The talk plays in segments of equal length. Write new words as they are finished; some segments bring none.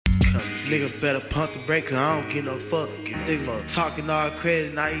Nigga better pump the brake, cause I don't get no fuck. Nigga talking all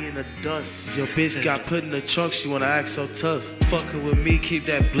crazy, now he in the dust. Your bitch got put in the trunk, she wanna act so tough. Fucking with me, keep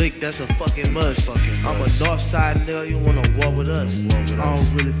that blick, that's a fucking must. I'm a north side nigga, you wanna war with us. I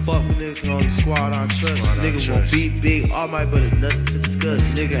don't really fuck with niggas, on the squad I trust. Niggas won't be big, all my, but it's nothing to discuss.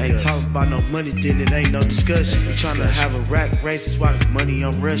 Nigga ain't talking about no money, then it ain't no discussion. We tryna have a rap race, that's why this money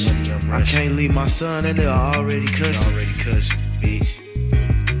I'm rushing. I can't leave my son, that nigga already cussing. Bitch.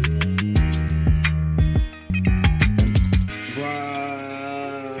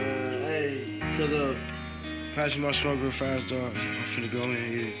 Pass me my smoke real fast, dog. I'm finna go in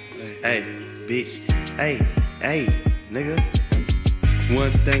and eat it. Hey, bitch. Hey, nigga.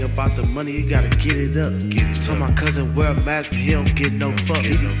 One thing about the money, you gotta get it up. Tell my cousin wear a mask, but he don't get no fuck.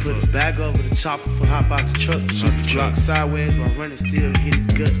 He done put a bag over the chopper for hop out the truck. Shoot the block sideways while running, still hit his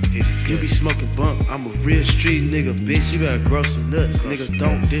gut. You be smoking bump, I'm a real street nigga, bitch. You better grow some nuts. Niggas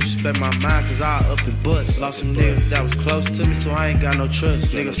don't disrespect my mind, cause I up and bust. Lost some niggas that was close to me, so I ain't got no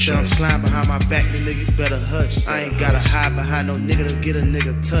trust. Niggas say I'm slime behind my back, then nigga you better hush. I ain't gotta hide behind no nigga to get a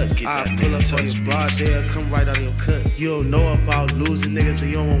nigga touched. I pull up on your broad there, come right out of your cut. You don't know about losing niggas, so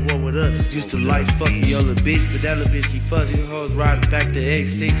you don't want war with us. Used to like fucking your little bitch, but that little bitch keep fussing. These hoes riding back to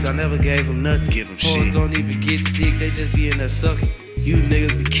X6, I never gave them nothing. Hoes don't even get the dick, they just be in there sucking. You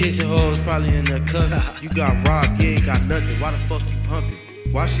niggas be kissing hoes, probably in there cussing. You got robbed, you ain't got nothing, why the fuck you pumping?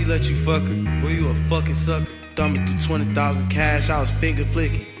 Why she let you fuck her? Were you a fucking sucker? Thumbing through 20,000 cash, I was finger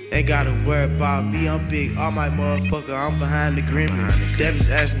flicking. Ain't gotta worry about me, I'm big, all my motherfucker, I'm behind the grimace. Debbie's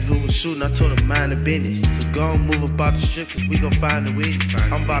asked me who was shooting, I told her mind the business. So go and move about the strip, cause we gon' find the witness.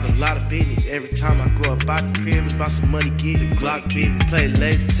 I'm about a lot of business, every time I go about the crib, it's about some money, get the Glock business. Play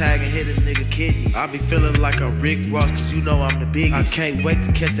laser tag and hit a nigga kidneys. I be feeling like a Rick Ross, cause you know I'm the biggest. I can't wait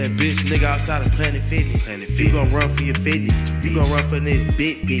to catch that bitch nigga outside of Planet Fitness. You gon' run for your fitness, you gon' run for this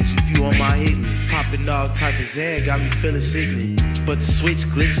big bitch if you on my hit list. Popping all type of Zan, got me feeling sickening. But the switch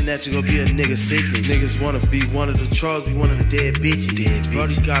glitching that you gon' be a nigga sickness. Niggas wanna be one of the trolls, be one of the dead bitches.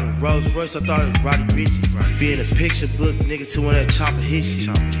 Brody got a Rolls Royce, I thought it was Roddy Richie. Being a picture book, niggas who want that chopper hit shit.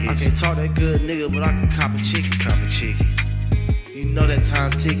 I can't talk that good nigga, but I can cop a chicken. You know that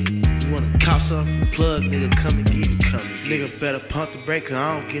time ticking. You wanna cop something, plug, nigga, come and get it. Nigga better pump the brake, cause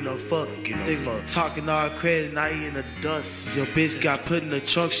I don't get no fuck. Nigga talking all crazy, now he in the dust. Your bitch got put in the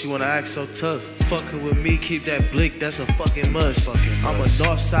trunk, she wanna act so tough. Fucking with me, keep that blick, that's a fucking must. I'm a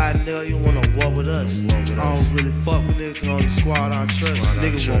north side nigga, you wanna war with us. I don't really fuck with niggas, on the squad I trust.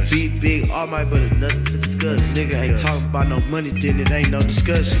 Niggas won't be big, all my, but it's nothing to discuss. Nigga ain't talking about no money, then it ain't no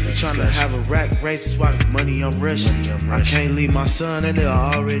discussion. We tryna have a rap race, that's why this money I'm rushing. I can't leave my son, that nigga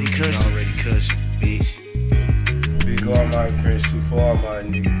already cussing. Bitch. Big Almighy Prince, 2 for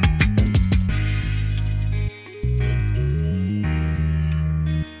Almighy, nigga.